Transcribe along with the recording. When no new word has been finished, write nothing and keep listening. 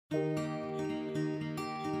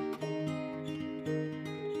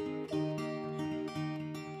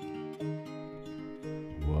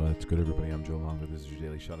Good, everybody. I'm Joe Longo. This is your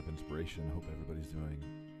daily shot of inspiration. Hope everybody's doing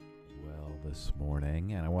well this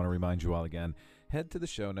morning. And I want to remind you all again, head to the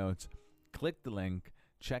show notes, click the link,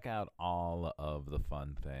 check out all of the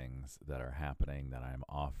fun things that are happening that I'm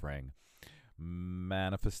offering.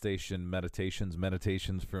 Manifestation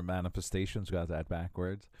Meditations for Manifestations, got that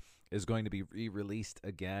backwards, is going to be re-released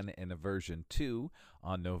again in a version 2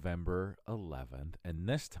 on November 11th. And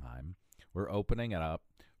this time, we're opening it up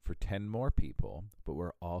for 10 more people, but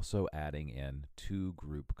we're also adding in 2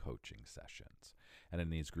 group coaching sessions. And in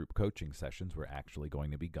these group coaching sessions, we're actually going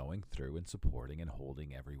to be going through and supporting and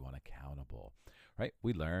holding everyone accountable, right?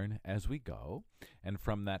 We learn as we go. And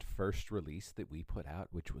from that first release that we put out,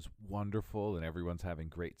 which was wonderful and everyone's having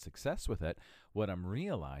great success with it, what I'm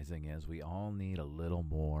realizing is we all need a little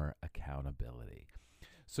more accountability.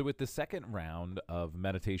 So with the second round of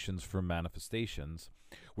Meditations for Manifestations,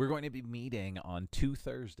 we're going to be meeting on 2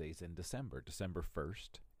 Thursdays in December, December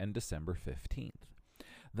 1st and December 15th.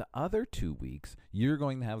 The other 2 weeks, you're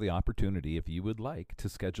going to have the opportunity, if you would like, to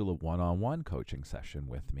schedule a one-on-one coaching session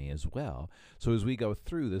with me as well. So as we go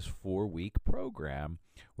through this 4-week program,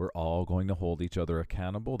 we're all going to hold each other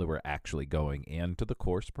accountable, that we're actually going into the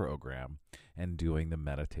course program and doing the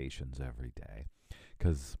meditations every day.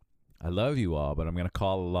 Because I love you all, but I'm going to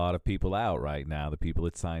call a lot of people out right now. The people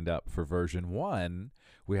that signed up for version 1,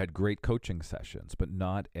 we had great coaching sessions, but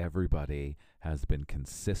not everybody has been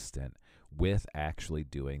consistent with actually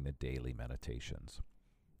doing the daily meditations.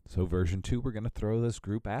 So version 2, we're going to throw this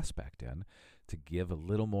group aspect in to give a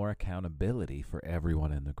little more accountability for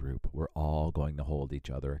everyone in the group. We're all going to hold each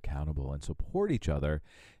other accountable and support each other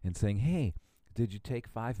in saying, hey, did you take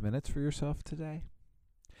 5 minutes for yourself today?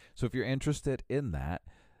 So if you're interested in that,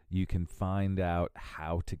 you can find out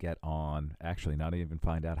how to get on, actually not even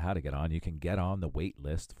find out how to get on, you can get on the wait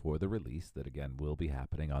list for the release that again will be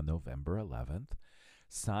happening on November 11th.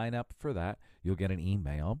 Sign up for that. You'll get an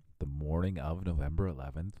email the morning of November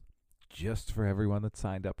 11th just for everyone that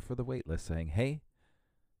signed up for the wait list saying, hey,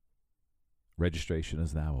 registration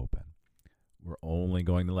is now open. We're only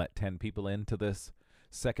going to let 10 people into this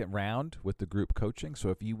second round with the group coaching. So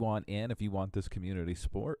if you want in, if you want this community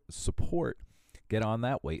support, get on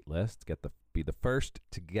that wait list, be the first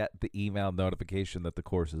to get the email notification that the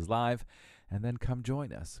course is live, and then come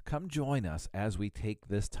join us. Come join us as we take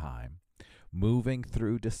this time moving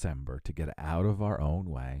through December to get out of our own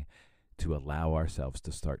way to allow ourselves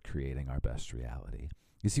to start creating our best reality.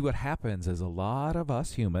 You see, what happens is a lot of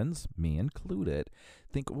us humans, me included,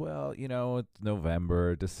 think, well, it's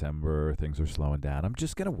November, December, things are slowing down. I'm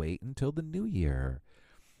just going to wait until the new year.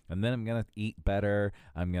 And then I'm going to eat better.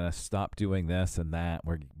 I'm going to stop doing this and that.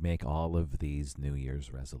 We're going to make all of these New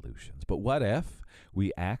Year's resolutions. But what if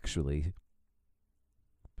we actually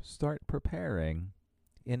start preparing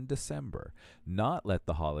in December? Not let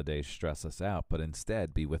the holidays stress us out, but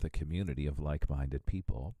instead be with a community of like-minded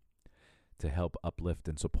people to help uplift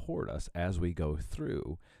and support us as we go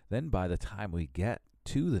through. Then by the time we get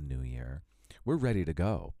to the new year, we're ready to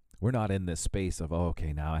go. We're not in this space of,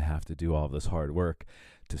 okay, now I have to do all this hard work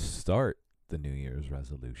to start the New Year's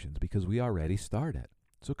resolutions because we already started.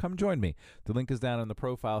 So come join me. The link is down in the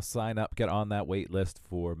profile. Sign up, get on that wait list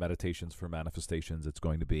for Meditations for Manifestations. It's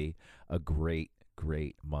going to be a great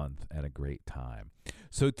month and a great time.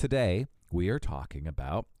 So today we are talking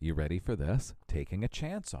about, you ready for this? Taking a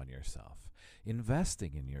chance on yourself,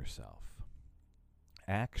 investing in yourself,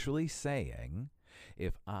 actually saying,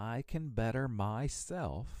 if I can better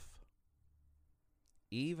myself,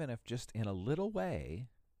 even if just in a little way,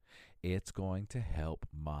 it's going to help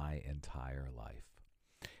my entire life.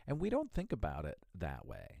 And we don't think about it that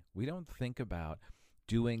way. We don't think about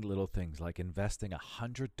doing little things like investing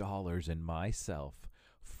 $100 in myself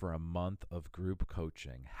for a month of group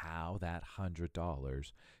coaching, how that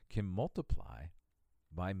 $100 can multiply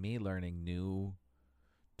by me learning new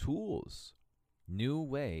tools, new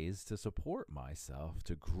ways to support myself,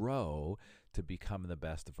 to grow, to become the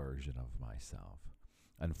best version of myself.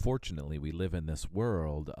 Unfortunately, we live in this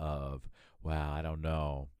world of, well, I don't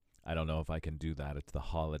know if I can do that. It's the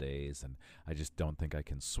holidays, and I just don't think I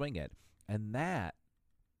can swing it. And that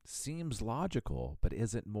seems logical, but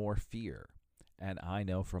is it more fear? And I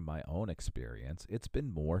know from my own experience, it's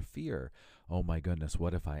been more fear. Oh my goodness,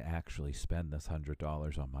 what if I actually spend this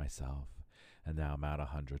 $100 on myself? And now I'm out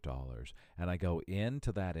 $100. And I go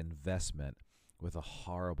into that investment with a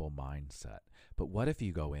horrible mindset. But what if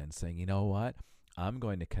you go in saying, you know what? I'm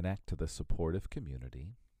going to connect to the supportive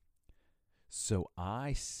community. So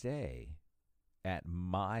I say at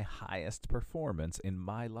my highest performance in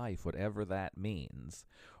my life, whatever that means,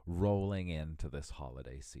 rolling into this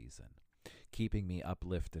holiday season. keeping me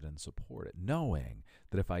uplifted and supported, knowing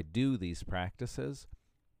that if I do these practices,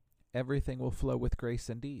 everything will flow with grace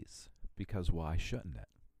and ease, because why shouldn't it?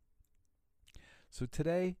 So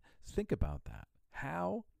today, think about that.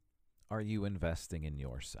 How are you investing in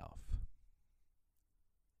yourself?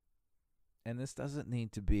 And this doesn't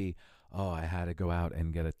need to be, oh, I had to go out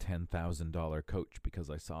and get a $10,000 coach because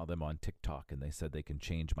I saw them on TikTok and they said they can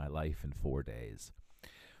change my life in 4 days.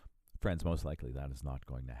 Friends, most likely that is not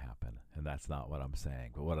going to happen. And that's not what I'm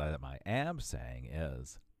saying. But what I am saying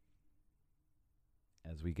is,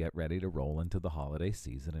 as we get ready to roll into the holiday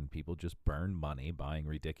season and people just burn money buying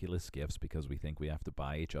ridiculous gifts because we think we have to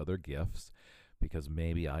buy each other gifts because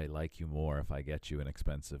maybe I like you more if I get you an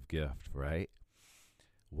expensive gift, right?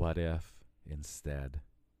 What if instead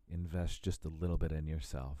invest just a little bit in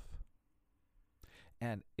yourself?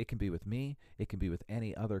 And it can be with me, it can be with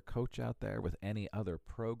any other coach out there, with any other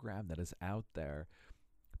program that is out there.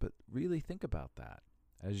 But really think about that.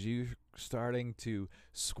 As you're starting to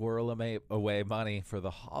squirrel away money for the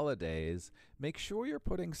holidays, make sure you're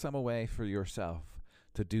putting some away for yourself,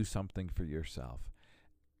 to do something for yourself.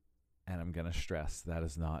 And I'm going to stress that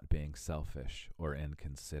is not being selfish or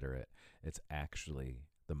inconsiderate. It's actually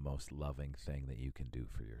the most loving thing that you can do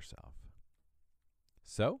for yourself.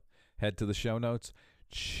 So, head to the show notes,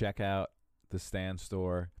 check out the Stan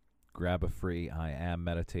Store, grab a free I Am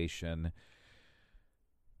meditation,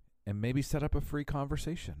 and maybe set up a free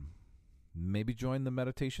conversation. Maybe join the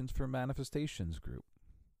Meditations for Manifestations group.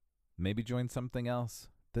 Maybe join something else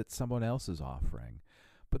that someone else is offering.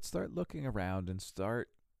 But start looking around and start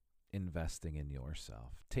investing in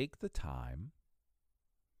yourself. Take the time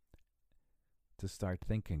to start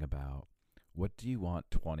thinking about, what do you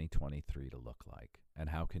want 2023 to look like? And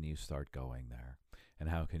how can you start going there? And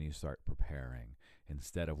how can you start preparing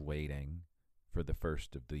instead of waiting for the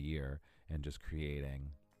first of the year and just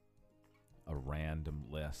creating a random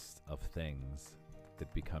list of things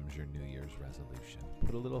that becomes your New Year's resolution?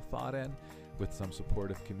 Put a little thought in with some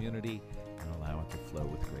supportive community and allow it to flow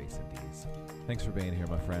with grace and ease. Thanks for being here,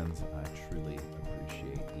 my friends. I truly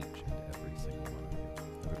appreciate each and every single one of you.